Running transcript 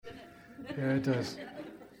Yeah, it does.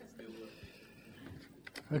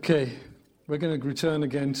 Okay, we're going to return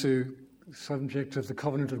again to the subject of the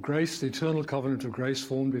covenant of grace, the eternal covenant of grace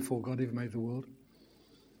formed before God even made the world.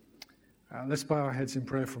 Let's bow our heads in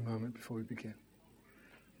prayer for a moment before we begin.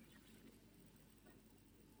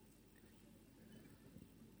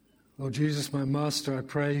 Lord Jesus, my Master, I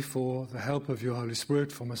pray for the help of your Holy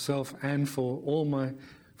Spirit, for myself and for all my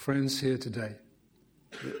friends here today,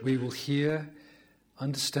 that we will hear,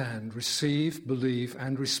 understand, receive, believe,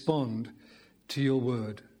 and respond to your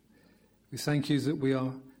word. We thank you that we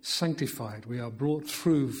are sanctified, we are brought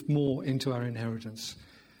through more into our inheritance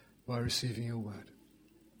by receiving your word.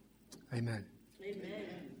 Amen. Amen.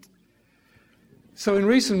 So in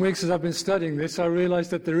recent weeks, as I've been studying this, I realized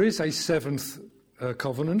that there is a seventh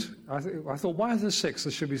covenant. I thought, why are there six?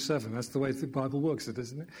 There should be seven. That's the way the Bible works,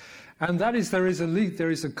 isn't it? And that is, there is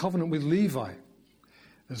a covenant with Levi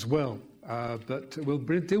as well. But we'll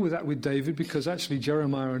deal with that with David, because actually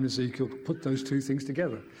Jeremiah and Ezekiel put those two things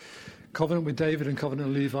together. Covenant with David and covenant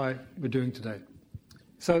with Levi we're doing today.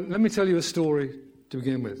 So let me tell you a story to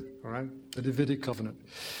begin with, all right? The Davidic covenant.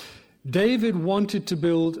 David wanted to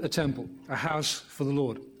build a temple, a house for the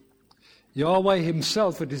Lord. Yahweh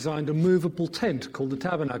himself had designed a movable tent called the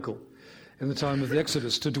tabernacle in the time of the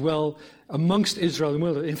Exodus to dwell amongst Israel and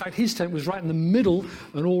wilderness. In fact, his tent was right in the middle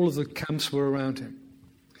and all of the camps were around him.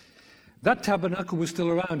 That tabernacle was still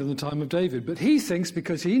around in the time of David, but he thinks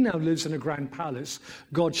because he now lives in a grand palace,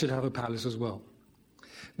 God should have a palace as well.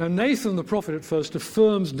 Now, Nathan the prophet at first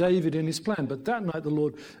affirms David in his plan, but that night the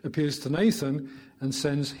Lord appears to Nathan and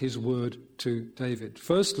sends his word to David.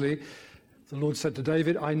 Firstly, the Lord said to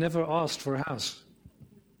David, I never asked for a house.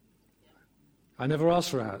 I never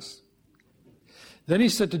asked for a house. Then he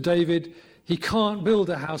said to David, he can't build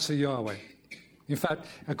a house for Yahweh. In fact,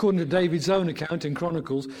 according to David's own account in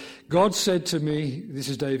Chronicles, God said to me, this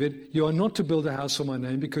is David, you are not to build a house for my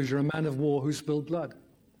name because you're a man of war who spilled blood.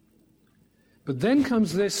 But then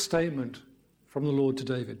comes this statement from the Lord to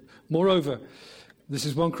David. Moreover, this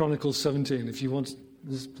is 1 Chronicles 17. If you want,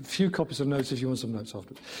 there's a few copies of notes if you want some notes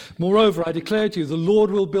after. Moreover, I declare to you, the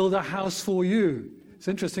Lord will build a house for you. It's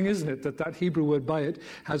interesting, isn't it, that Hebrew word bayit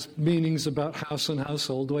has meanings about house and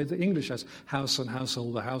household, the way the English has house and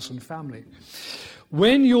household, the house and family.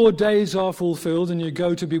 When your days are fulfilled and you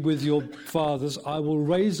go to be with your fathers, I will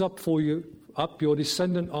raise up for you your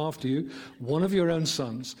descendant after you, one of your own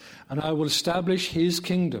sons, and I will establish his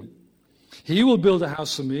kingdom. He will build a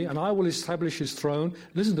house for me, and I will establish his throne,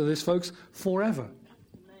 listen to this, folks, forever.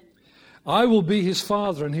 I will be his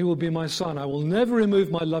father, and he will be my son. I will never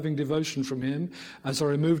remove my loving devotion from him, as I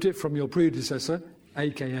removed it from your predecessor,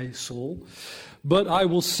 a.k.a. Saul. But I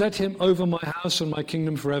will set him over my house and my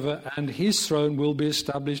kingdom forever, and his throne will be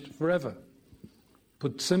established forever.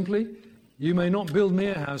 Put simply, you may not build me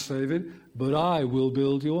a house, David, but I will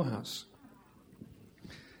build your house.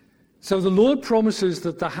 So the Lord promises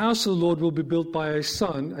that the house of the Lord will be built by a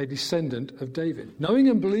son, a descendant of David. Knowing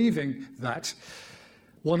and believing that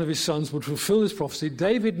one of his sons would fulfill his prophecy,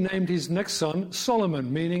 David named his next son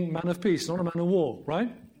Solomon, meaning man of peace, not a man of war,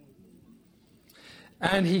 right?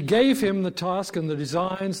 And he gave him the task and the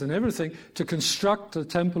designs and everything to construct the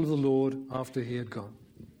temple of the Lord after he had gone.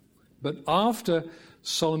 But after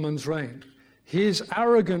Solomon's reign, his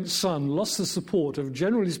arrogant son lost the support of,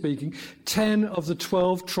 generally speaking, 10 of the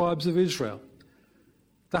 12 tribes of Israel.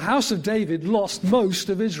 The house of David lost most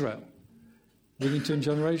of Israel within 10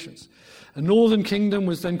 generations. A northern kingdom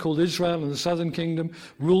was then called Israel, and the southern kingdom,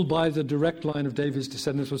 ruled by the direct line of David's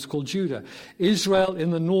descendants, was called Judah. Israel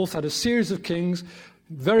in the north had a series of kings,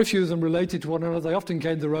 very few of them related to one another. They often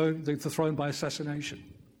gained the throne by assassination.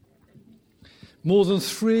 More than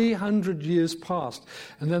 300 years passed,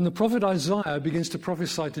 and then the prophet Isaiah begins to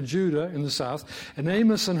prophesy to Judah in the south, and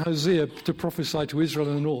Amos and Hosea to prophesy to Israel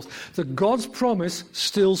in the north, that God's promise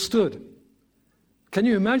still stood. Can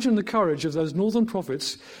you imagine the courage of those northern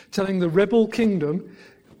prophets telling the rebel kingdom,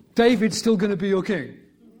 David's still going to be your king?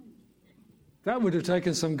 That would have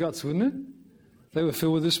taken some guts, wouldn't it? They were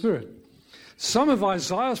filled with the Spirit. Some of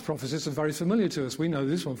Isaiah's prophecies are very familiar to us. We know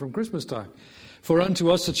this one from Christmas time. For unto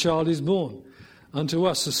us a child is born. Unto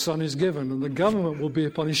us a son is given, and the government will be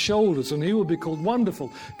upon his shoulders, and he will be called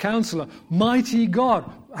Wonderful, Counselor, Mighty God.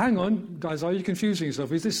 Hang on, Isaiah, you're confusing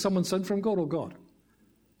yourself. Is this someone sent from God or God?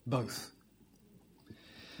 Both.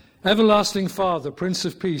 Everlasting Father, Prince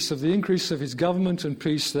of Peace, of the increase of his government and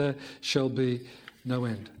peace there shall be no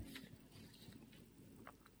end.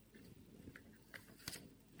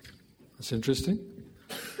 That's interesting.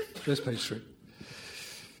 There's page 3.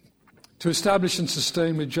 To establish and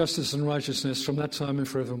sustain with justice and righteousness from that time and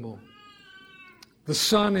forevermore. The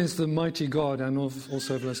Son is the mighty God and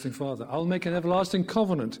also everlasting Father. I'll make an everlasting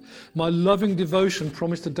covenant. My loving devotion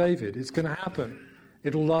promised to David. It's going to happen.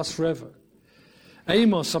 It'll last forever.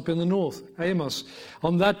 Amos up in the north. Amos.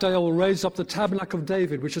 On that day I will raise up the tabernacle of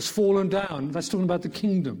David, which has fallen down. That's talking about the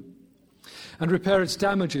kingdom. And repair its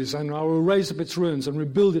damages, and I will raise up its ruins and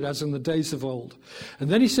rebuild it as in the days of old. And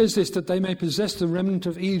then he says this, that they may possess the remnant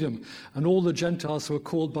of Edom and all the Gentiles who are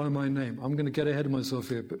called by my name. I'm going to get ahead of myself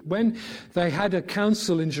here. But when they had a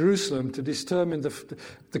council in Jerusalem to determine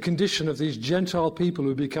the condition of these Gentile people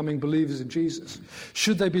who are becoming believers in Jesus,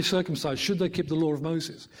 should they be circumcised? Should they keep the law of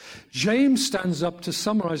Moses? James stands up to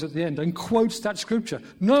summarize at the end and quotes that scripture.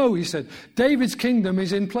 No, he said, David's kingdom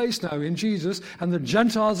is in place now in Jesus, and the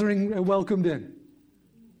Gentiles are welcomed in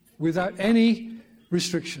without any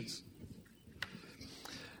restrictions.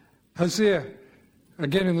 Hosea,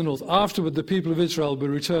 again in the north. Afterward, the people of Israel will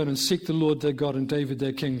return and seek the Lord their God and David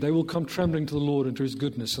their king. They will come trembling to the Lord and to his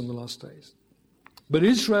goodness in the last days. But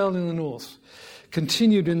Israel in the north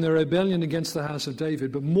continued in their rebellion against the house of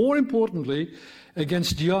David, but more importantly,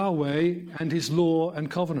 against Yahweh and his law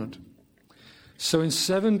and covenant. So in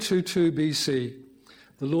 722 BC,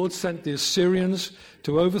 the Lord sent the Assyrians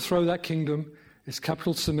to overthrow that kingdom, its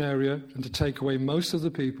capital Samaria, and to take away most of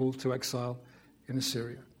the people to exile in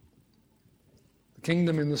Assyria. The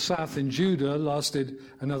kingdom in the south in Judah lasted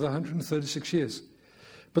another 136 years.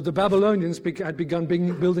 But the Babylonians had begun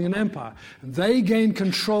building an empire. They gained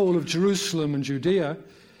control of Jerusalem and Judea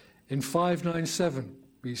in 597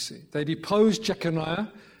 BC. They deposed Jeconiah,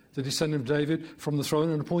 the descendant of David, from the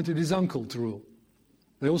throne and appointed his uncle to rule.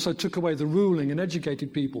 They also took away the ruling and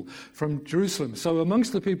educated people from Jerusalem. So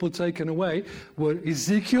amongst the people taken away were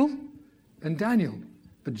Ezekiel and Daniel.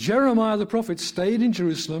 But Jeremiah the prophet stayed in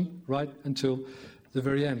Jerusalem right until the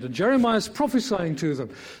very end. And Jeremiah is prophesying to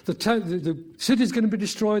them. The city is going to be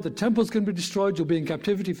destroyed. The temple is going to be destroyed. You'll be in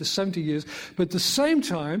captivity for 70 years. But at the same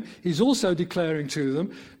time, he's also declaring to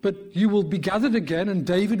them, but you will be gathered again and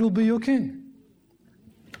David will be your king.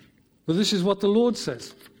 Well, this is what the Lord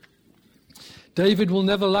says. David will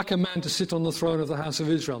never lack a man to sit on the throne of the house of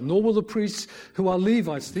Israel, nor will the priests who are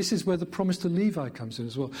Levites, this is where the promise to Levi comes in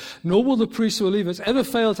as well, nor will the priests who are Levites ever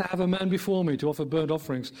fail to have a man before me to offer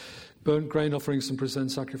burnt grain offerings and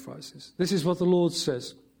present sacrifices. This is what the Lord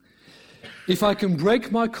says. If I can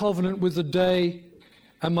break my covenant with the day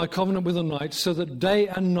and my covenant with the night, so that day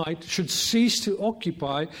and night should cease to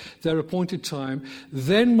occupy their appointed time,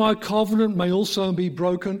 then my covenant may also be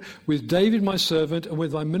broken with David my servant and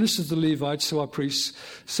with my ministers the Levites who are priests,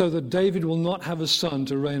 so that David will not have a son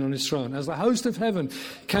to reign on his throne. As the host of heaven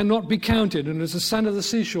cannot be counted, and as the sand of the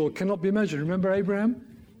seashore cannot be measured. Remember Abraham?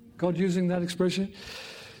 God using that expression?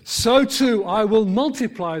 So too I will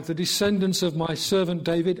multiply the descendants of my servant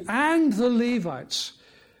David and the Levites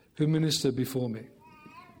who minister before me.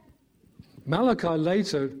 Malachi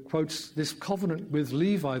later quotes this covenant with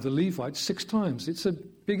Levi, the Levites, 6 times. It's a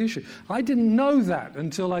big issue. I didn't know that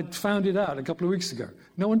until I found it out a couple of weeks ago.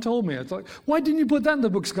 No one told me. I thought, why didn't you put that in the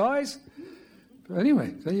books, guys? But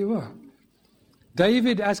anyway, there you are.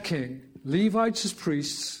 David as king, Levites as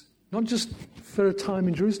priests, not just for a time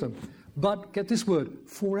in Jerusalem, but, get this word,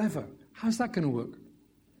 forever. How's that going to work?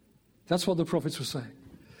 That's what the prophets were saying.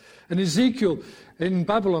 And Ezekiel in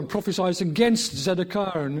Babylon prophesies against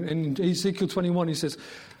Zedekiah. And in Ezekiel 21 he says,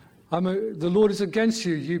 the Lord is against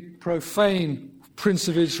you, you profane prince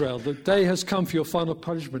of Israel. The day has come for your final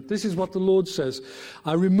punishment. This is what the Lord says.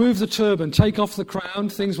 I remove the turban, take off the crown,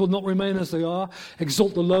 things will not remain as they are.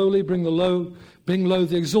 Exalt the lowly, bring low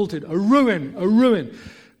the exalted. A ruin, a ruin.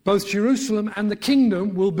 Both Jerusalem and the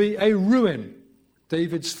kingdom will be a ruin.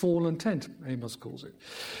 David's fallen tent, Amos calls it.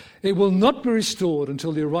 It will not be restored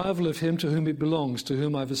until the arrival of him to whom it belongs, to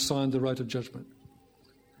whom I've assigned the right of judgment.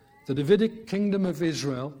 The Davidic kingdom of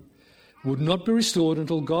Israel would not be restored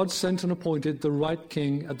until God sent and appointed the right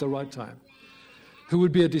king at the right time, who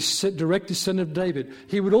would be a direct descendant of David.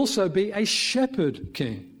 He would also be a shepherd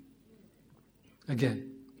king.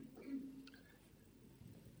 Again.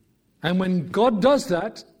 And when God does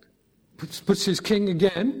that, puts his king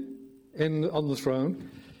again on the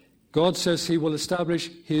throne, God says he will establish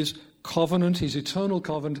his covenant, his eternal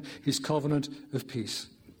covenant, his covenant of peace.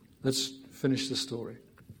 Let's finish the story.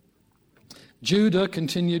 Judah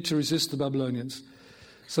continued to resist the Babylonians.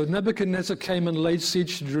 So Nebuchadnezzar came and laid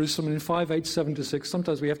siege to Jerusalem in 587-6.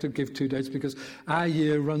 Sometimes we have to give 2 dates because our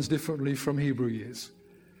year runs differently from Hebrew years.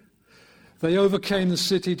 They overcame the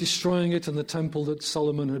city, destroying it and the temple that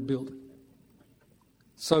Solomon had built.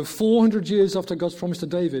 So 400 years after God's promise to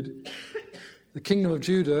David, the kingdom of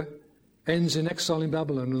Judah ends in exile in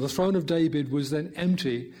Babylon, and the throne of David was then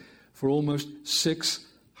empty for almost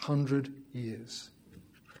 600 years.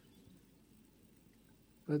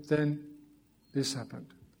 But then this happened.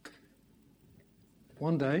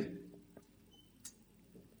 One day,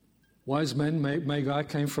 wise men, Magi,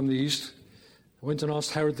 came from the east, went and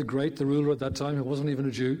asked Herod the Great, the ruler at that time, who wasn't even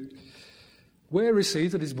a Jew, where is he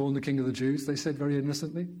that is born the King of the Jews? They said very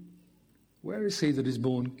innocently, where is he that is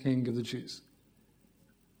born King of the Jews?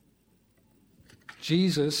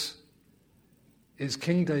 Jesus is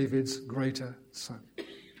King David's greater son.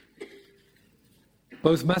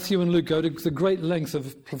 Both Matthew and Luke go to the great length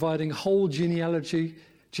of providing whole genealogical,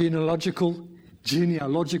 say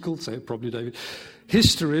it properly, David,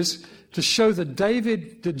 histories to show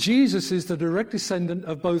that Jesus is the direct descendant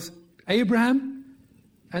of both Abraham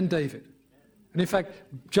and David. And in fact,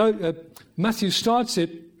 Matthew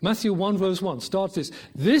 1 verse 1 starts this.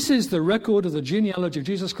 This is the record of the genealogy of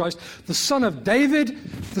Jesus Christ, the son of David,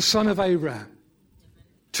 the son of Abraham.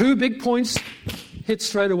 2 big points hit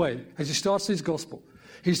straight away as he starts his gospel.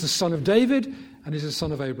 He's the son of David and he's the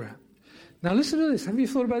son of Abraham. Now listen to this. Have you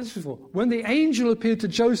thought about this before? When the angel appeared to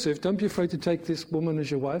Joseph, don't be afraid to take this woman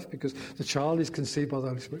as your wife because the child is conceived by the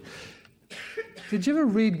Holy Spirit. Did you ever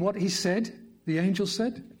read what he said, the angel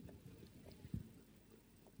said?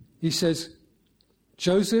 He says,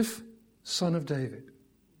 Joseph, son of David.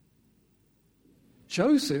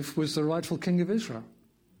 Joseph was the rightful king of Israel.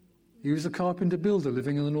 He was a carpenter builder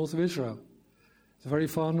living in the north of Israel. It's very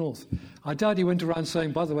far north. I doubt he went around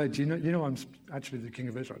saying, by the way, do you know I'm actually the king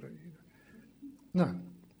of Israel, don't you? No.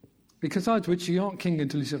 Because besides which, you aren't king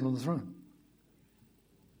until you sit on the throne.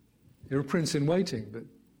 You're a prince in waiting, but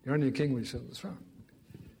you're only a king when you sit on the throne.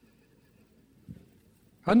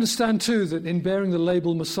 Understand too that in bearing the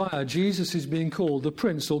label Messiah, Jesus is being called the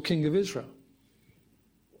Prince or King of Israel.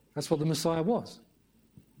 That's what the Messiah was.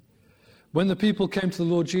 When the people came to the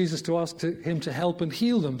Lord Jesus to ask him to help and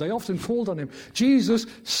heal them, they often called on him, Jesus,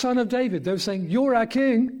 son of David. They were saying, you're our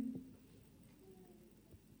king.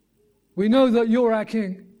 We know that you're our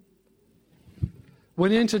king.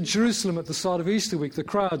 When he entered Jerusalem at the start of Easter week, the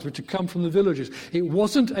crowds which had come from the villages, it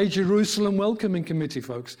wasn't a Jerusalem welcoming committee,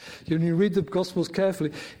 folks. When you read the Gospels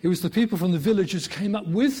carefully, it was the people from the villages who came up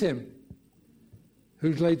with him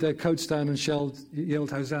who laid their coats down and yelled,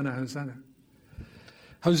 Hosanna, Hosanna.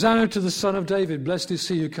 Hosanna to the Son of David. Blessed is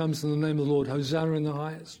he who comes in the name of the Lord. Hosanna in the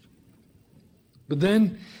highest. But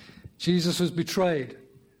then Jesus was betrayed,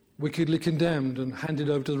 wickedly condemned and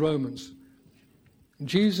handed over to the Romans. And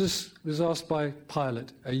Jesus was asked by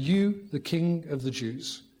Pilate, are you the King of the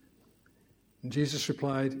Jews? And Jesus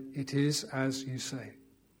replied, it is as you say.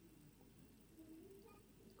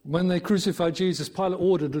 When they crucified Jesus, Pilate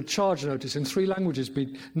ordered a charge notice in 3 languages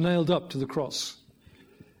be nailed up to the cross.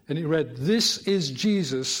 And it read, this is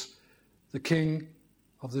Jesus, the King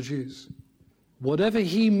of the Jews. Whatever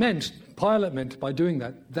he meant, Pilate meant by doing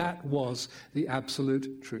that, that was the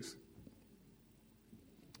absolute truth.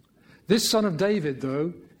 This son of David,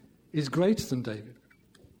 though, is greater than David.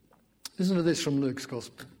 Listen to this from Luke's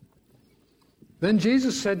Gospel. Then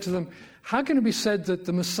Jesus said to them, how can it be said that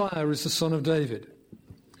the Messiah is the son of David?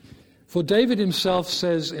 For David himself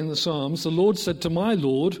says in the Psalms, the Lord said to my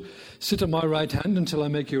Lord, sit at my right hand until I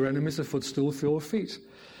make your enemies a footstool for your feet.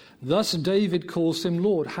 Thus David calls him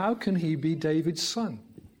Lord. How can he be David's son?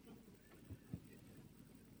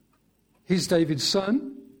 He's David's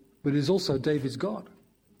son, but he's also David's God.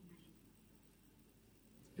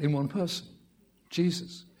 In one person,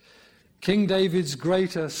 Jesus. King David's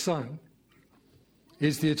greater son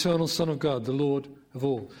is the eternal Son of God, the Lord of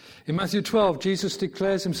all. In Matthew 12, Jesus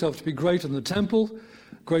declares himself to be greater than the temple,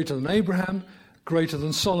 greater than Abraham, greater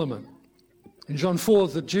than Solomon. In John 4,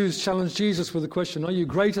 the Jews challenge Jesus with the question, are you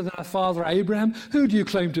greater than our father Abraham? Who do you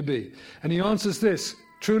claim to be? And he answers this,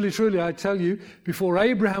 truly, truly, I tell you, before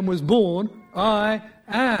Abraham was born, I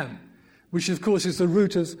am, which of course is the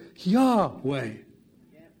root of Yahweh.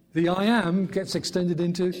 The I am gets extended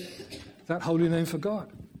into that holy name for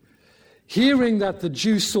God. Hearing that the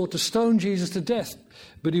Jews sought to stone Jesus to death,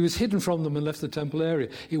 but he was hidden from them and left the temple area.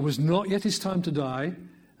 It was not yet his time to die,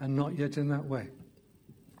 and not yet in that way.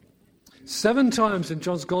 7 times in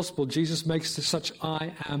John's Gospel, Jesus makes such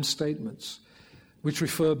I am statements, which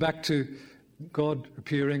refer back to God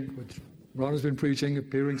appearing, which Ron has been preaching,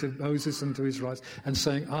 appearing to Moses and to his Israelites, and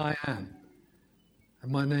saying, I am,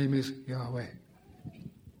 and my name is Yahweh.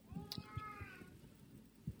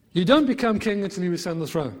 You don't become king until you ascend the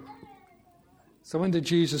throne. So when did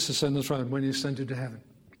Jesus ascend the throne? When he ascended to heaven.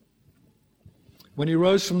 When he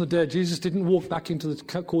rose from the dead, Jesus didn't walk back into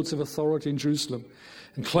the courts of authority in Jerusalem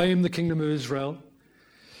and claim the kingdom of Israel,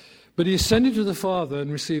 but he ascended to the Father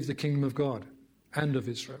and received the kingdom of God and of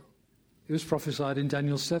Israel. It was prophesied in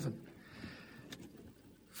Daniel 7.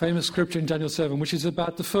 famous scripture in Daniel 7, which is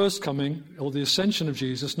about the first coming, or the ascension of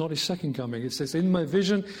Jesus, not his second coming. It says, in my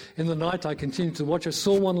vision in the night I continued to watch. I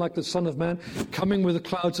saw one like the Son of Man coming with the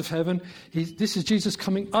clouds of heaven. This is Jesus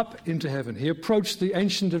coming up into heaven. He approached the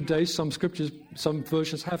Ancient of Days. Some scriptures, some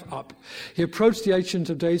versions have up. He approached the Ancient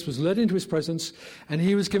of Days, was led into his presence, and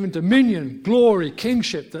he was given dominion, glory,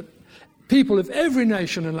 kingship, that people of every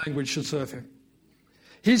nation and language should serve him.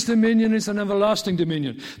 His dominion is an everlasting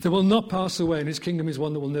dominion that will not pass away, and his kingdom is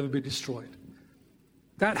one that will never be destroyed.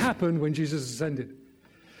 That happened when Jesus ascended.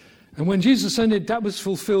 And when Jesus ascended, that was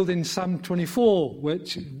fulfilled in Psalm 24,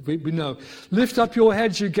 which we know. Lift up your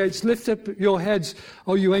heads, you gates. Lift up your heads,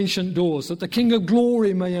 O you ancient doors, that the King of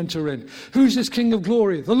glory may enter in. Who's this King of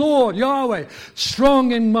glory? The Lord, Yahweh,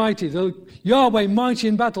 strong and mighty. The Yahweh, mighty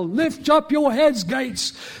in battle. Lift up your heads,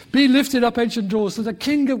 gates. Be lifted up, ancient doors, that the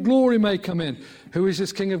King of glory may come in. Who is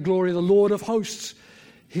this King of glory? The Lord of hosts.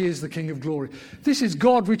 He is the King of glory. This is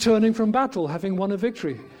God returning from battle, having won a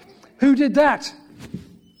victory. Who did that?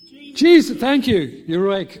 Jesus. Thank you. You're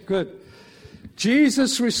awake. Good.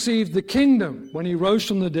 Jesus received the kingdom when he rose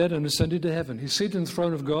from the dead and ascended to heaven. He's seated on the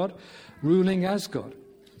throne of God, ruling as God.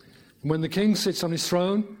 And when the king sits on his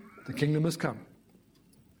throne, the kingdom has come.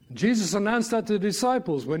 Jesus announced that to the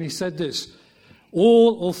disciples when he said this,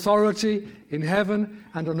 all authority in heaven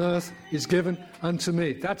and on earth is given unto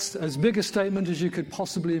me. That's as big a statement as you could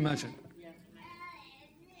possibly imagine.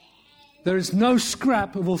 There is no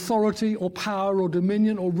scrap of authority or power or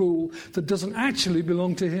dominion or rule that doesn't actually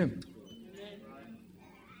belong to him.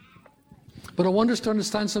 But I want us to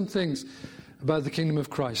understand some things about the kingdom of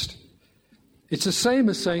Christ. It's the same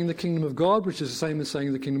as saying the kingdom of God, which is the same as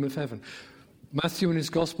saying the kingdom of heaven. Matthew in his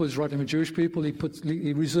gospel is writing for Jewish people.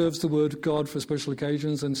 He reserves the word God for special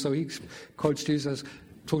occasions, and so he quotes Jesus as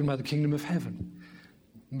talking about the kingdom of heaven.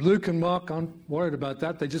 Luke and Mark aren't worried about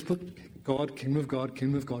that. They just put God, kingdom of God,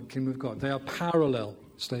 kingdom of God, kingdom of God. They are parallel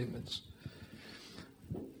statements.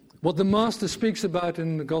 What the Master speaks about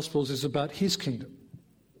in the Gospels is about his kingdom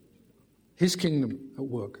at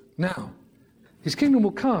work. Now, his kingdom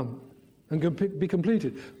will come and be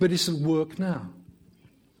completed, but it's at work now.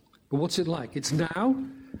 But what's it like? It's now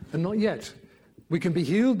and not yet. We can be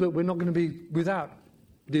healed, but we're not going to be without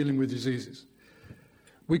dealing with diseases.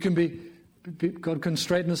 We can God can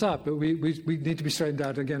straighten us up, but we need to be straightened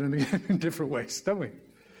out again and again in different ways, don't we?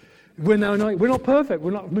 We're not perfect,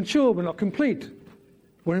 we're not mature, we're not complete.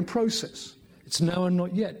 We're in process. It's now and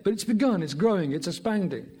not yet. But it's begun, it's growing, it's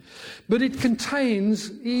expanding. But it contains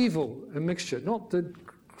evil, a mixture. Not that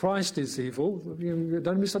Christ is evil,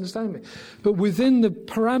 don't misunderstand me. But within the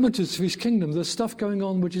parameters of his kingdom, there's stuff going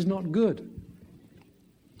on which is not good.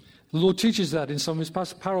 The Lord teaches that in some of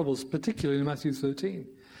his parables, particularly in Matthew 13.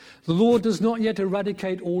 The Lord does not yet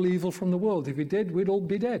eradicate all evil from the world. If he did, we'd all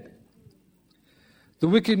be dead. The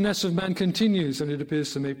wickedness of man continues, and it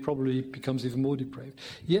appears to me probably becomes even more depraved.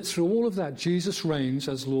 Yet through all of that, Jesus reigns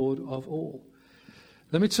as Lord of all.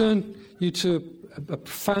 Let me turn you to a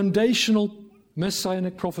foundational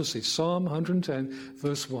messianic prophecy, Psalm 110,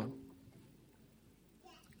 verse 1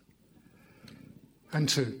 and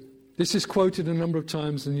 2. This is quoted a number of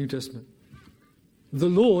times in the New Testament. The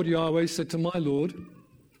Lord, Yahweh, said to my Lord,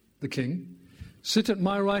 the King, sit at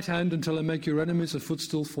my right hand until I make your enemies a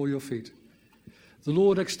footstool for your feet. The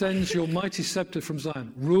Lord extends your mighty scepter from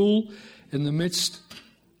Zion. Rule in the midst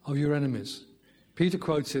of your enemies. Peter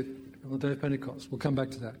quotes it on the day of Pentecost. We'll come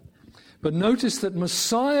back to that. But notice that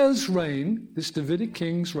Messiah's reign, this Davidic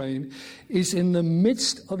king's reign, is in the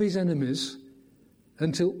midst of his enemies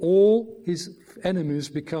until all his enemies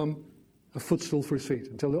become a footstool for his feet,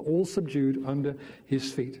 until they're all subdued under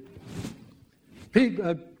his feet.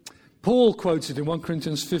 Paul quotes it in 1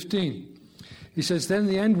 Corinthians 15. He says, then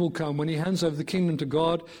the end will come when he hands over the kingdom to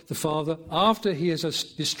God the Father, after he has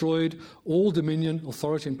destroyed all dominion,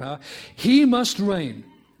 authority, and power. He must reign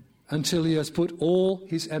until he has put all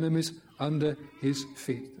his enemies under his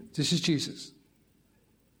feet. This is Jesus.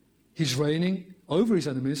 He's reigning over his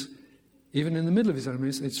enemies, even in the middle of his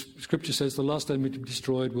enemies. Scripture says the last enemy to be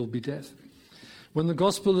destroyed will be death. When the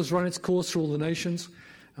gospel has run its course through all the nations,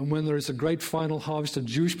 and when there is a great final harvest of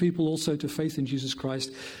Jewish people also to faith in Jesus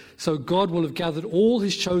Christ, so God will have gathered all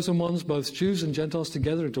his chosen ones, both Jews and Gentiles,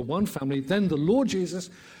 together into one family. Then the Lord Jesus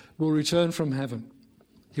will return from heaven.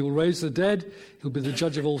 He will raise the dead. He'll be the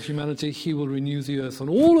judge of all humanity. He will renew the earth. And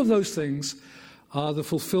all of those things are the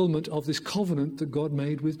fulfillment of this covenant that God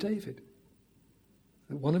made with David,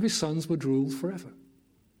 that one of his sons would rule forever.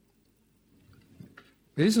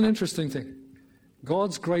 Here's an interesting thing.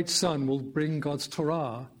 God's great son will bring God's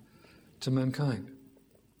Torah to mankind.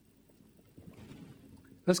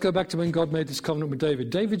 Let's go back to when God made this covenant with David.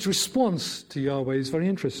 David's response to Yahweh is very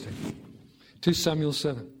interesting. 2 Samuel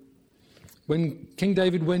 7. When King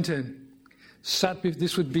David went in,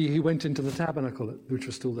 he went into the tabernacle, which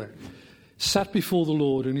was still there, sat before the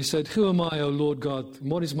Lord, and he said, "Who am I, O Lord God,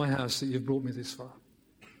 and what is my house that you've brought me this far?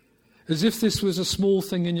 As if this was a small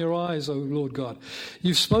thing in your eyes, O Lord God.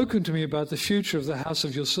 You've spoken to me about the future of the house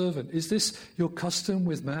of your servant. Is this your custom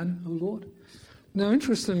with man, O Lord?" Now,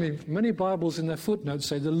 interestingly, many Bibles in their footnotes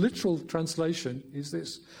say the literal translation is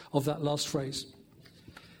this, of that last phrase.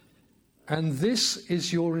 "And this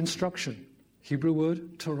is your instruction," Hebrew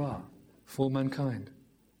word Torah, "for mankind,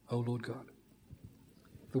 O Lord God."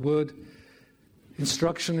 The word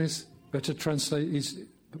instruction is also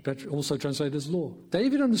translated as law.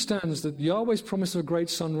 David understands that Yahweh's promise of a great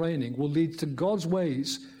son reigning will lead to God's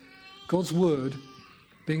ways, God's word,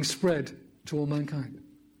 being spread to all mankind.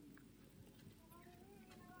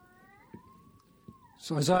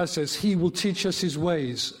 So Isaiah says, "He will teach us his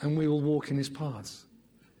ways and we will walk in his paths."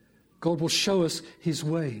 God will show us his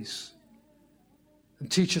ways and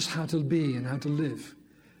teach us how to be and how to live.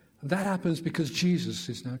 And that happens because Jesus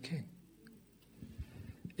is now King.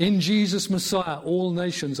 In Jesus Messiah, all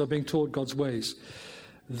nations are being taught God's ways.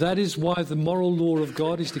 That is why the moral law of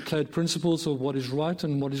God is declared principles of what is right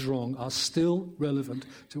and what is wrong are still relevant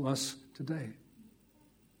to us today.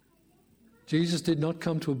 Jesus did not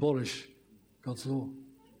come to abolish God's law.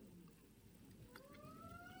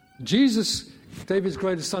 Jesus, David's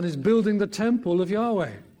greatest son, is building the temple of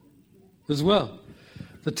Yahweh as well.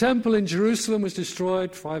 The temple in Jerusalem was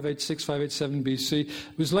destroyed 586, 587 BC.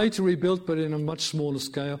 It was later rebuilt, but in a much smaller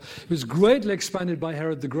scale. It was greatly expanded by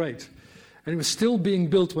Herod the Great. And it was still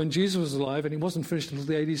being built when Jesus was alive, and it wasn't finished until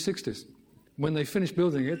the AD 60s. When they finished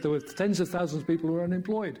building it, there were tens of thousands of people who were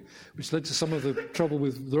unemployed, which led to some of the trouble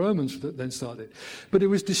with the Romans that then started. But it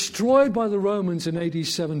was destroyed by the Romans in AD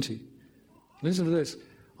 70. Listen to this.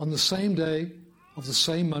 On the same day of the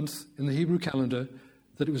same month in the Hebrew calendar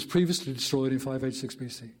that it was previously destroyed in 586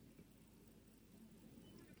 BC.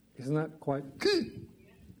 Isn't that quite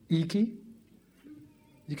eeky?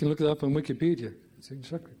 You can look it up on Wikipedia.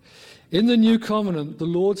 In the New Covenant, the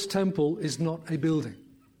Lord's temple is not a building.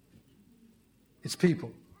 It's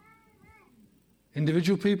people.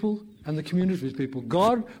 Individual people and the community of people.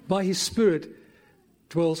 God, by his Spirit,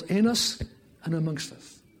 dwells in us and amongst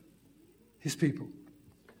us. His people.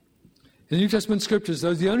 In the New Testament scriptures,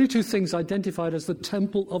 those are the only two things identified as the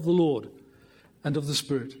temple of the Lord and of the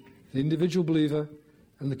Spirit. The individual believer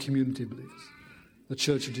and the community believers. The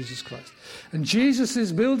church of Jesus Christ. And Jesus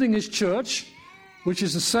is building his church, which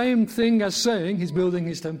is the same thing as saying he's building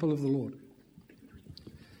his temple of the Lord.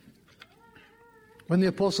 When the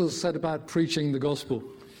apostles set about preaching the gospel,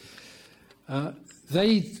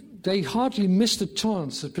 they hardly missed a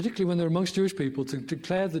chance, particularly when they were amongst Jewish people, to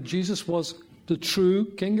declare that Jesus was the true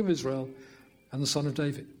King of Israel and the Son of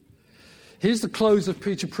David. Here's the close of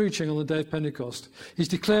Peter preaching on the day of Pentecost. He's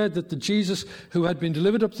declared that the Jesus who had been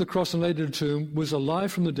delivered up to the cross and laid in a tomb was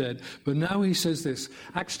alive from the dead. But now he says this,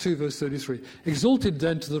 Acts 2 verse 33, "Exalted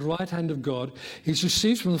then to the right hand of God, he's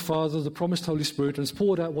received from the Father the promised Holy Spirit and has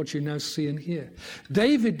poured out what you now see and hear.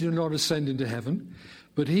 David did not ascend into heaven,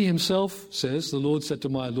 but he himself says, the Lord said to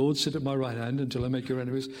my Lord, sit at my right hand until I make your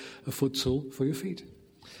enemies a footstool for your feet."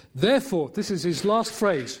 Therefore, this is his last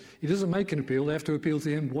phrase. He doesn't make an appeal. They have to appeal to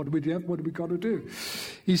him. What do we do? What do we got to do?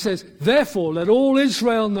 He says, "Therefore, let all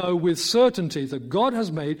Israel know with certainty that God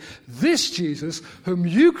has made this Jesus, whom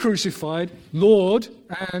you crucified, Lord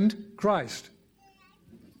and Christ."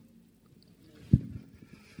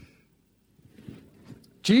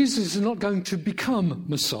 Jesus is not going to become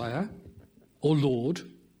Messiah or Lord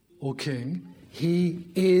or King. He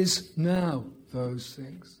is now those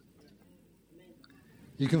things.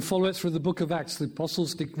 You can follow it through the book of Acts. The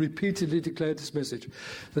apostles repeatedly declared this message.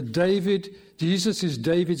 That Jesus is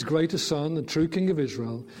David's greatest son, the true King of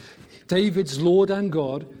Israel. David's Lord and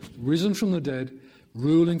God, risen from the dead,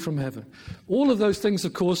 ruling from heaven. All of those things,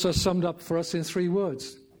 of course, are summed up for us in 3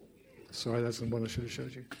 words. Sorry, that's the one I should have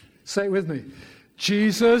showed you. Say it with me.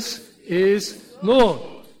 Jesus is Lord.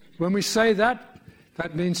 When we say that,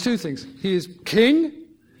 that means 2 things. He is King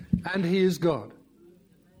and he is God.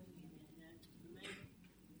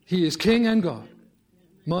 He is King and God.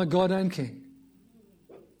 My God and King.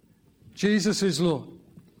 Jesus is Lord.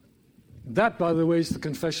 That, by the way, is the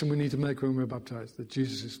confession we need to make when we're baptized, that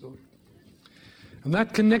Jesus is Lord. And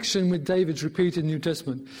that connection with David's repeated in the New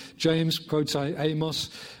Testament. James quotes Amos.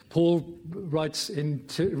 Paul writes in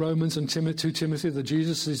Romans and 2 Timothy that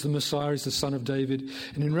Jesus is the Messiah, is the son of David.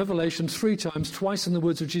 And in Revelation 3 times, twice in the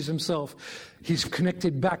words of Jesus himself, he's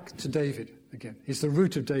connected back to David again. He's the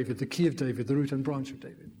root of David, the key of David, the root and branch of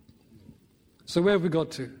David. So where have we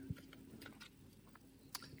got to?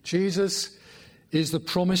 Jesus is the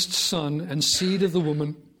promised son and seed of the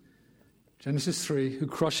woman, Genesis 3, who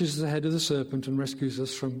crushes the head of the serpent and rescues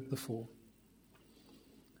us from the fall.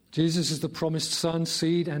 Jesus is the promised son,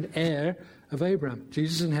 seed, and heir of Abraham.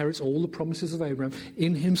 Jesus inherits all the promises of Abraham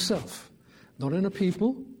in himself, not in a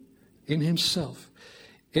people, in himself,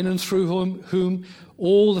 in and through whom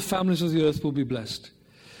all the families of the earth will be blessed.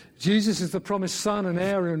 Jesus is the promised son and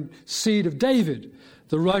heir and seed of David,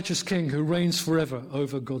 the righteous king who reigns forever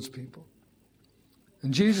over God's people.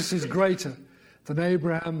 And Jesus is greater than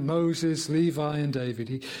Abraham, Moses, Levi, and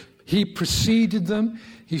David. He preceded them.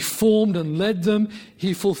 He formed and led them.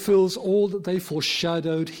 He fulfills all that they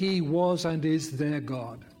foreshadowed. He was and is their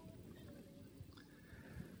God.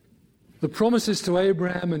 The promises to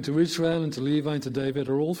Abraham and to Israel and to Levi and to David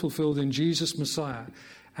are all fulfilled in Jesus Messiah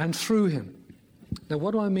and through him. Now,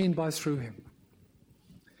 what do I mean by through him?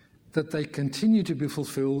 That they continue to be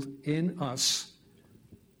fulfilled in us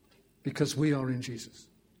because we are in Jesus.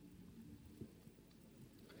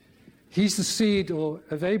 He's the seed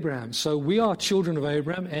of Abraham, so we are children of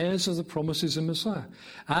Abraham, heirs of the promises in Messiah.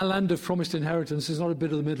 Our land of promised inheritance is not a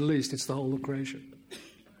bit of the Middle East, it's the whole of creation.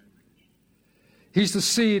 He's the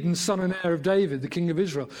seed and son and heir of David, the king of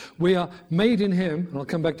Israel. We are made in him, and I'll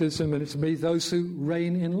come back to this in a minute, to be those who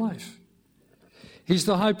reign in life. He's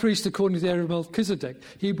the high priest according to the order of Melchizedek.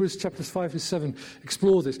 Hebrews chapters 5 to 7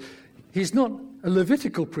 explore this. He's not a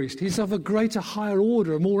Levitical priest. He's of a greater, higher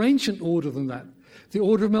order, a more ancient order than that. The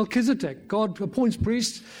order of Melchizedek. God appoints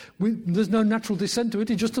priests. There's no natural descent to it.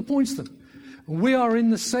 He just appoints them. We are in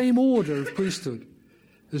the same order of priesthood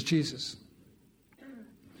as Jesus.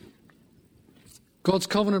 God's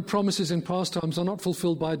covenant promises in past times are not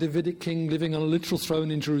fulfilled by a Davidic king living on a literal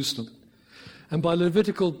throne in Jerusalem, and by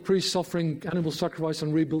Levitical priests offering animal sacrifice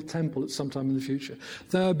and rebuilt temple at some time in the future.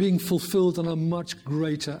 They are being fulfilled on a much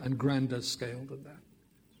greater and grander scale than that.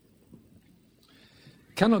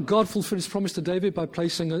 Cannot God fulfill his promise to David by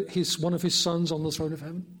placing one of his sons on the throne of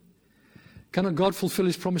heaven? Cannot God fulfill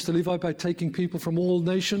his promise to Levi by taking people from all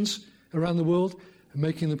nations around the world and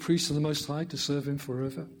making them priests of the Most High to serve him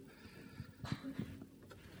forever?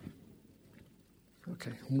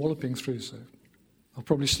 Okay, I'm walloping through, so I'll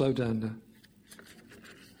probably slow down now.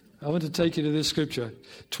 I want to take you to this scripture.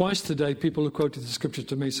 Twice today, people have quoted the scripture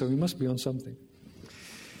to me, so we must be on something.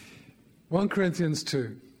 1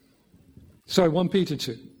 Peter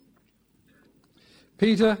 2.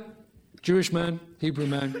 Peter, Jewish man, Hebrew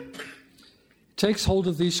man, takes hold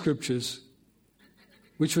of these scriptures,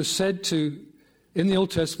 which were said in the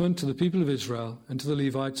Old Testament to the people of Israel and to the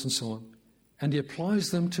Levites and so on, and he applies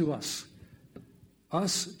them to us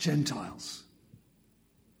Gentiles.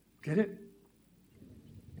 Get it?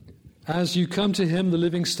 As you come to him, the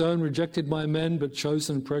living stone, rejected by men, but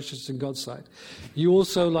chosen and precious in God's sight, you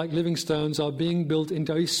also, like living stones, are being built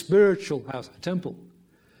into a spiritual house, a temple,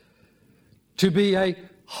 to be a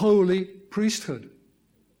holy priesthood,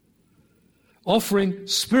 offering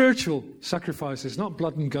spiritual sacrifices, not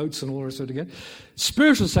blood and goats and all the rest of it again,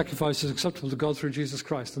 spiritual sacrifices acceptable to God through Jesus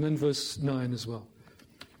Christ. And then verse 9 as well.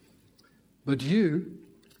 But you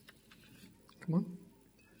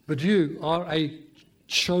are a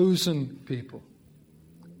chosen people,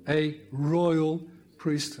 a royal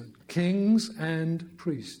priesthood, kings and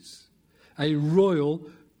priests, a royal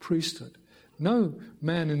priesthood. No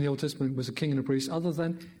man in the Old Testament was a king and a priest other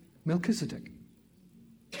than Melchizedek.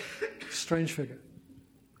 Strange figure.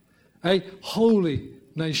 A holy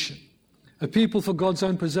nation, a people for God's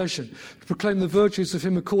own possession, to proclaim the virtues of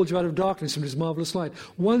him who called you out of darkness into his marvelous light.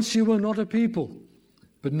 Once you were not a people,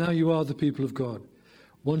 but now you are the people of God.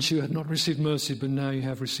 Once you had not received mercy, but now you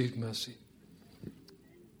have received mercy.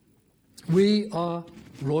 We are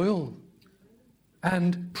royal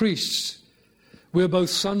and priests. We are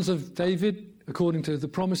both sons of David, according to the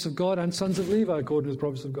promise of God, and sons of Levi, according to the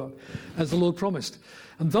promise of God, as the Lord promised.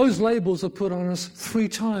 And those labels are put on us 3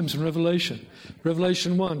 times in Revelation.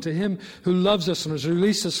 Revelation 1, to him who loves us and has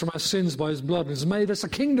released us from our sins by his blood and has made us a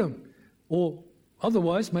kingdom, or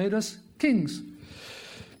otherwise made us kings.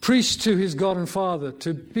 Priest to his God and Father,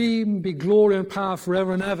 to be glory and power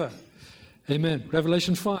forever and ever. Amen.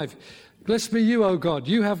 Revelation 5. Blessed be you, O God.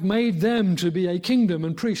 You have made them to be a kingdom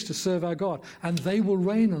and priests to serve our God, and they will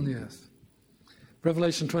reign on the earth.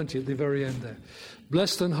 Revelation 20 at the very end there.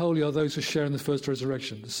 Blessed and holy are those who share in the first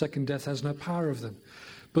resurrection. The second death has no power of them.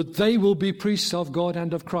 But they will be priests of God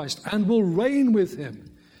and of Christ, and will reign with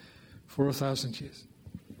him for 1,000 years.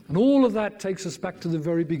 And all of that takes us back to the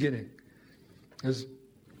very beginning. As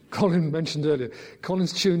Colin mentioned earlier.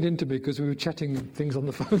 Colin's tuned into me because we were chatting things on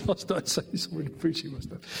the phone last night, so he's already preaching my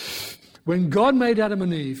stuff. When God made Adam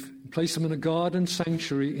and Eve and placed them in a garden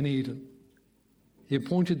sanctuary in Eden, he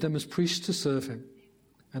appointed them as priests to serve him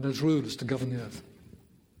and as rulers to govern the earth.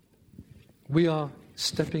 We are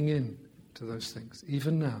stepping in to those things,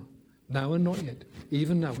 even now. Now and not yet.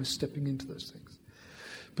 Even now we're stepping into those things.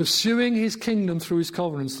 Pursuing his kingdom through his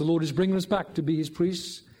covenants, the Lord is bringing us back to be his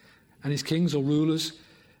priests and his kings or rulers.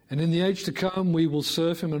 And in the age to come, we will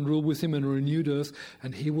serve him and rule with him in a renewed earth,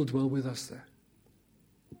 and he will dwell with us there.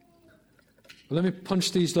 But let me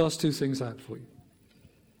punch these last two things out for you.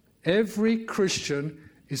 Every Christian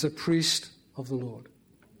is a priest of the Lord.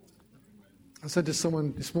 I said to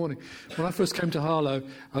someone this morning, when I first came to Harlow,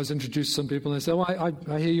 I was introduced to some people, and they said,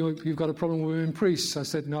 I hear you've got a problem with women priests. I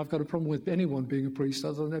said, no, I've got a problem with anyone being a priest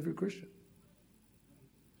other than every Christian.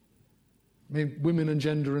 I mean, women and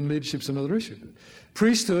gender and leadership is another issue.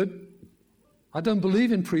 Priesthood, I don't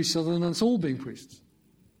believe in priests other than us all being priests.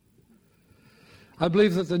 I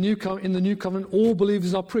believe that in the new covenant, all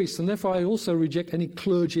believers are priests, and therefore I also reject any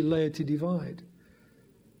clergy-laity divide.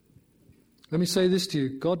 Let me say this to you.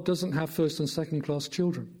 God doesn't have first and second class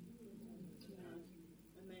children.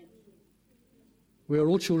 We are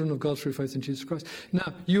all children of God through faith in Jesus Christ.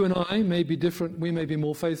 Now, you and I may be different. We may be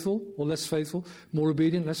more faithful or less faithful, more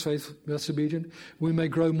obedient, less faithful, less obedient. We may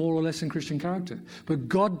grow more or less in Christian character. But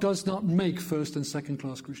God does not make first and second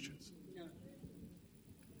class Christians. No.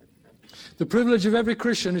 The privilege of every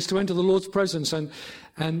Christian is to enter the Lord's presence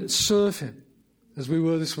and serve him, as we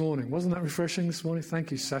were this morning. Wasn't that refreshing this morning?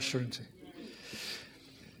 Thank you, Sasha and team.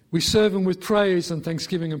 We serve him with praise and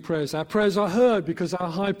thanksgiving and prayers. Our prayers are heard because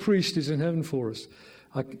our high priest is in heaven for us.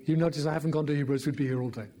 You notice I haven't gone to Hebrews, we'd be here all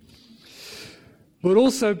day. But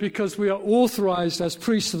also because we are authorized as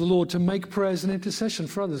priests of the Lord to make prayers and intercession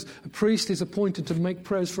for others. A priest is appointed to make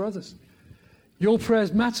prayers for others. Your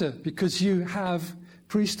prayers matter because you have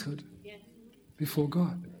priesthood before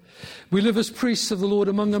God. We live as priests of the Lord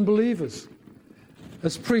among unbelievers.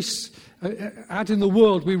 As priests out in the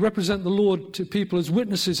world, we represent the Lord to people as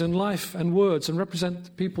witnesses in life and words, and represent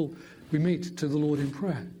the people we meet to the Lord in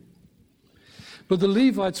prayer. But the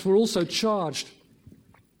Levites were also charged.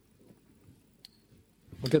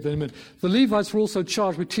 I'll get there in a minute. The Levites were also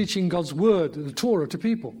charged with teaching God's word, the Torah, to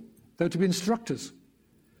people. They were to be instructors.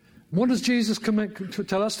 What does Jesus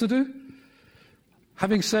tell us to do?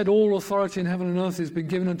 Having said, all authority in heaven and earth has been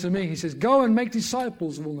given unto me, he says, go and make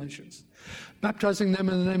disciples of all nations, baptizing them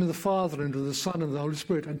in the name of the Father and of the Son and of the Holy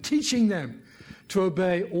Spirit, and teaching them to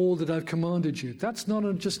obey all that I've commanded you. That's not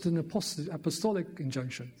just an apostolic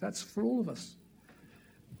injunction. That's for all of us.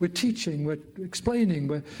 We're teaching, we're explaining,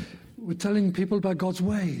 we're telling people about God's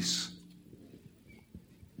ways.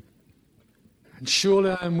 And surely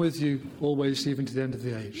I am with you always, even to the end of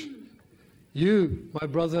the age. You, my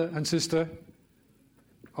brother and sister,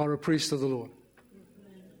 are a priest of the Lord.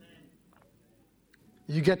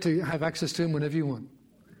 You get to have access to him whenever you want.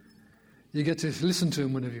 You get to listen to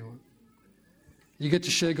him whenever you want. You get to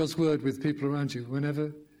share God's word with people around you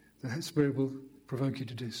whenever the Spirit will provoke you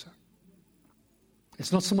to do so.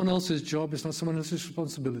 It's not someone else's job. It's not someone else's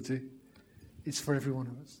responsibility. It's for every one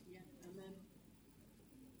of us. Yeah, amen.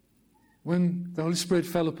 When the Holy Spirit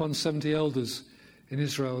fell upon 70 elders in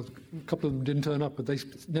Israel, a couple of them didn't turn up, but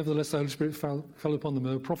nevertheless the Holy Spirit fell upon them.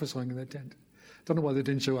 They were prophesying in their tent. Don't know why they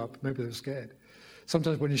didn't show up. Maybe they were scared.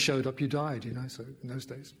 Sometimes when you showed up, you died, so in those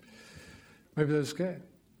days. Maybe they were scared.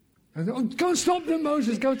 And they, go and stop them,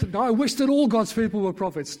 Moses. I wish that all God's people were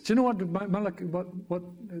prophets. Do you know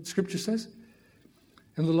what Scripture says?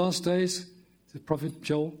 In the last days, the prophet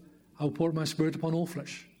Joel, I will pour out my Spirit upon all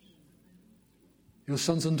flesh. Your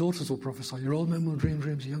sons and daughters will prophesy. Your old men will dream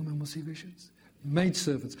dreams. Your young men will see visions.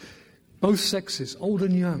 Maidservants, both sexes, old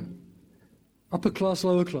and young, upper class,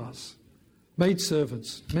 lower class,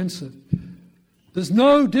 maidservants, men servants. There's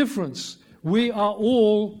no difference. We are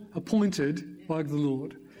all appointed by the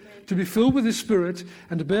Lord to be filled with His Spirit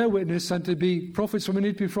and to bear witness and to be prophets when we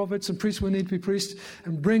need to be prophets and priests when we need to be priests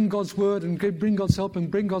and bring God's word and bring God's help and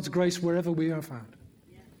bring God's grace wherever we are found.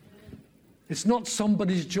 It's not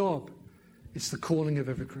somebody's job. It's the calling of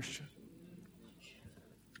every Christian.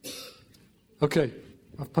 Okay,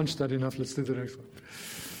 I've punched that enough. Let's do the next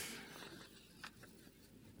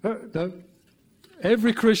one. No.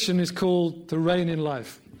 Every Christian is called to reign in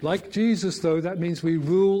life. Like Jesus, though, that means we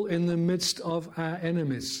rule in the midst of our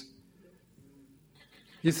enemies.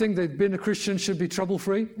 You think that being a Christian should be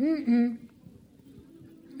trouble-free? Mm-mm.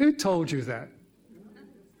 Who told you that?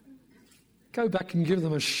 Go back and give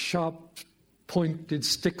them a sharp, pointed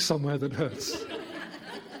stick somewhere that hurts.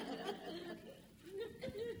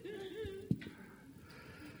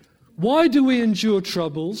 Why do we endure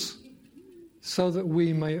troubles? So that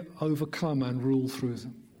we may overcome and rule through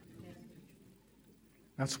them.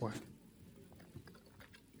 That's why.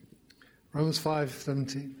 Romans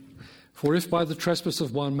 5:17. For if by the trespass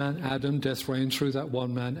of one man, Adam, death reigned through that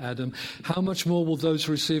one man, Adam, how much more will those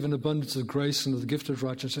who receive an abundance of grace and of the gift of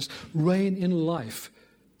righteousness reign in life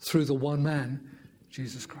through the one man,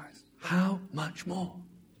 Jesus Christ? How much more?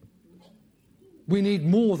 We need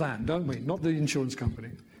more than, don't we? Not the insurance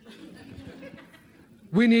company.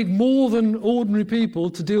 We need more than ordinary people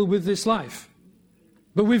to deal with this life.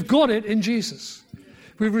 But we've got it in Jesus.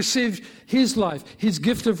 We've received his life, his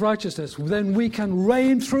gift of righteousness. Then we can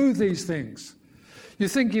reign through these things. You're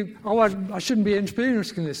thinking, I shouldn't be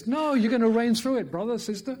experiencing this. No, you're going to reign through it, brother,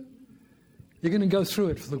 sister. You're going to go through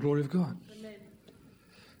it for the glory of God. Amen.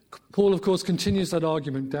 Paul, of course, continues that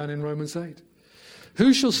argument down in Romans 8.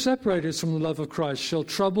 Who shall separate us from the love of Christ? Shall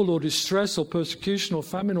trouble or distress or persecution or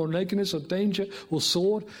famine or nakedness or danger or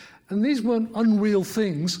sword? And these weren't unreal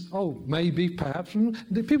things. Oh, maybe, perhaps.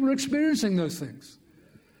 People are experiencing those things.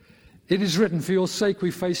 It is written, for your sake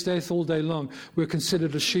we face death all day long. We're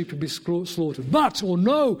considered as sheep to be slaughtered. But, or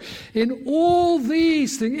no, in all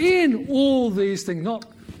these things, not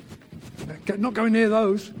going near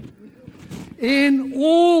those. In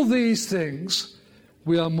all these things,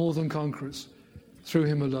 we are more than conquerors. Through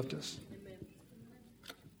him who loved us. Amen.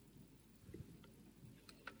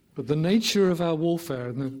 But the nature of our warfare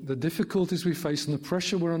and the difficulties we face and the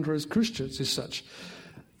pressure we're under as Christians is such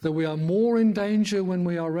that we are more in danger when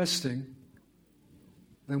we are resting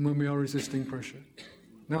than when we are resisting pressure.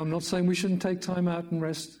 Now, I'm not saying we shouldn't take time out and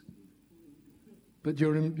rest, but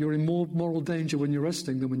you're in more moral danger when you're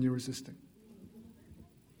resting than when you're resisting.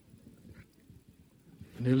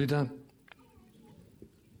 Nearly done.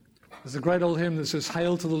 There's a great old hymn that says,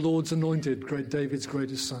 Hail to the Lord's anointed, great David's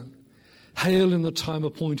greatest son. Hail in the time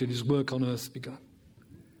appointed, his work on earth begun.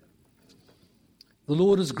 The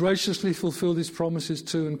Lord has graciously fulfilled his promises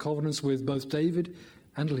to and covenants with both David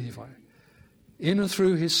and Levi, in and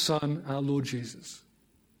through his son, our Lord Jesus.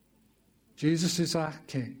 Jesus is our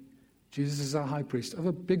king. Jesus is our high priest of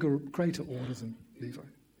a bigger, greater order than Levi.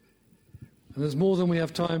 And there's more than we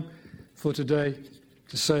have time for today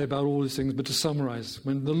to say about all these things, but to summarize.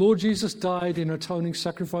 When the Lord Jesus died in atoning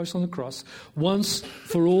sacrifice on the cross, once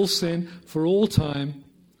for all sin, for all time,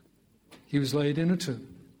 he was laid in a tomb.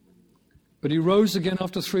 But he rose again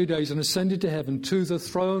after 3 days and ascended to heaven to the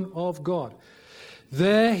throne of God.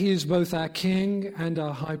 There he is both our king and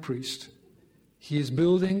our high priest. He is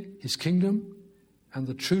building his kingdom and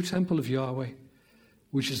the true temple of Yahweh,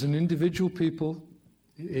 which is an individual people,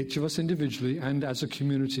 each of us individually and as a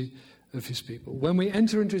community of his people. When we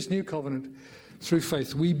enter into his new covenant through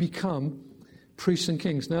faith, we become priests and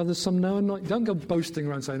kings. Now there's some don't go boasting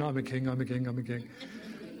around saying, I'm a king, I'm a king, I'm a king.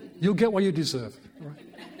 You'll get what you deserve. Right?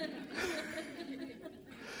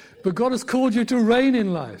 But God has called you to reign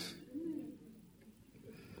in life.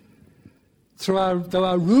 Though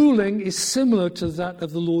our ruling is similar to that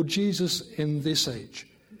of the Lord Jesus in this age.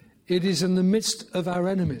 It is in the midst of our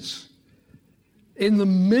enemies, in the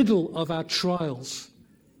middle of our trials,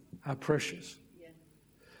 our pressures.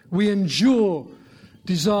 We endure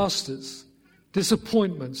disasters,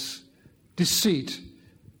 disappointments, deceit,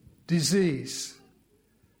 disease,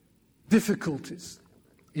 difficulties,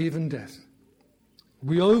 even death.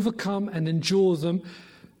 We overcome and endure them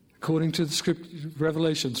according to the script,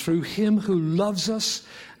 Revelation, through him who loves us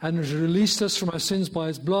and has released us from our sins by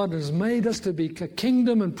his blood and has made us to be a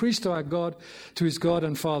kingdom and priest to our God, to his God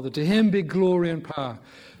and Father. To him be glory and power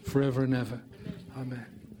forever and ever. Amen.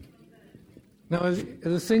 Now,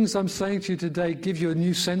 the things I'm saying to you today give you a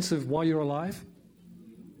new sense of why you're alive?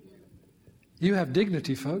 You have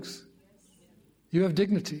dignity, folks. You have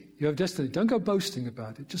dignity. You have destiny. Don't go boasting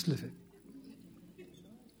about it. Just live it.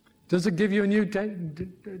 Does it give you a new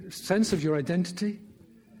sense of your identity?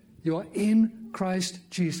 You are in Christ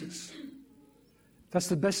Jesus. That's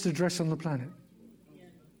the best address on the planet.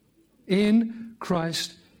 In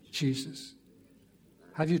Christ Jesus.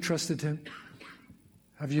 Have you trusted him?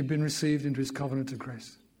 Have you been received into his covenant of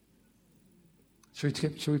grace? Shall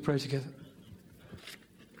we pray together?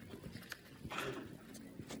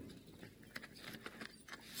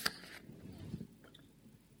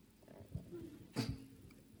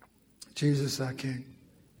 Jesus, our King,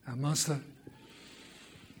 our Master,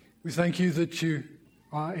 we thank you that you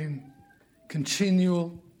are in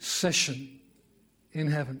continual session in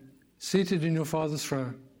heaven, seated in your Father's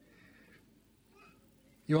throne.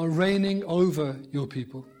 You are reigning over your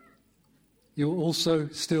people. You are also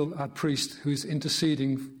still our priest who is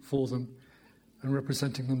interceding for them and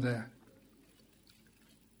representing them there.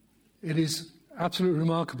 It is absolutely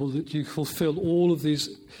remarkable that you fulfill all of these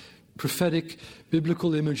prophetic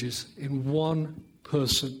biblical images in one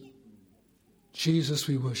person. Jesus,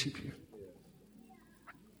 we worship you.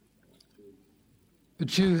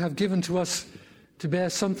 But you have given to us to bear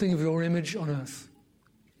something of your image on earth,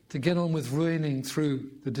 to get on with reigning through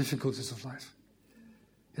the difficulties of life,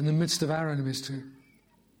 in the midst of our enemies too,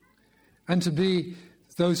 and to be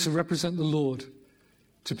those who represent the Lord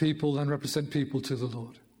to people and represent people to the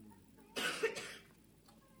Lord.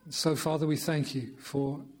 So, Father, we thank you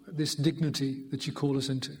for this dignity that you call us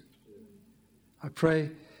into. I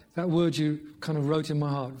pray that word you kind of wrote in my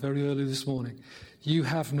heart very early this morning. You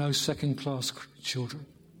have no second-class children.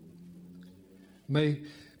 May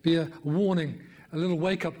be a warning, a little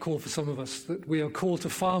wake-up call for some of us, that we are called to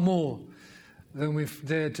far more than we've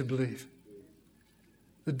dared to believe.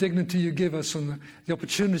 The dignity you give us and the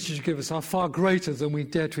opportunities you give us are far greater than we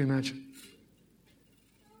dare to imagine.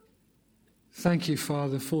 Thank you,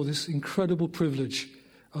 Father, for this incredible privilege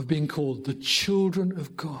of being called the children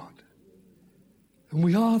of God. And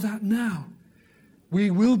we are that now.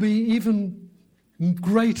 We will be even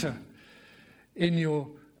greater in your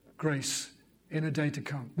grace in a day to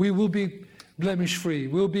come. We will be blemish-free.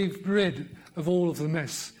 We'll be rid of all of the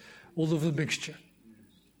mess, all of the mixture.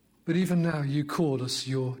 But even now, you call us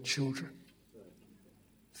your children.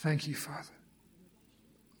 Thank you, Father.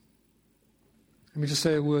 Let me just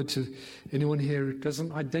say a word to anyone here who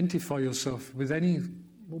doesn't identify yourself with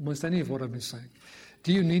almost any of what I've been saying.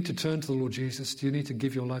 Do you need to turn to the Lord Jesus? Do you need to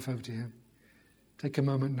give your life over to him? Take a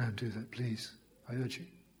moment now and do that, please. I urge you.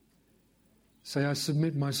 Say, I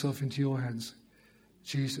submit myself into your hands.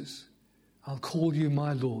 Jesus, I'll call you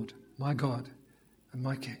my Lord, my God, and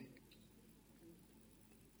my King.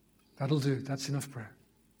 That'll do. That's enough prayer.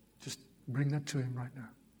 Just bring that to him right now.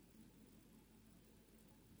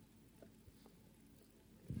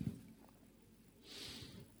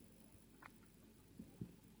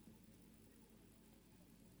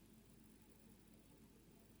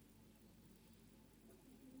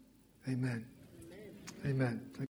 Amen. Amen.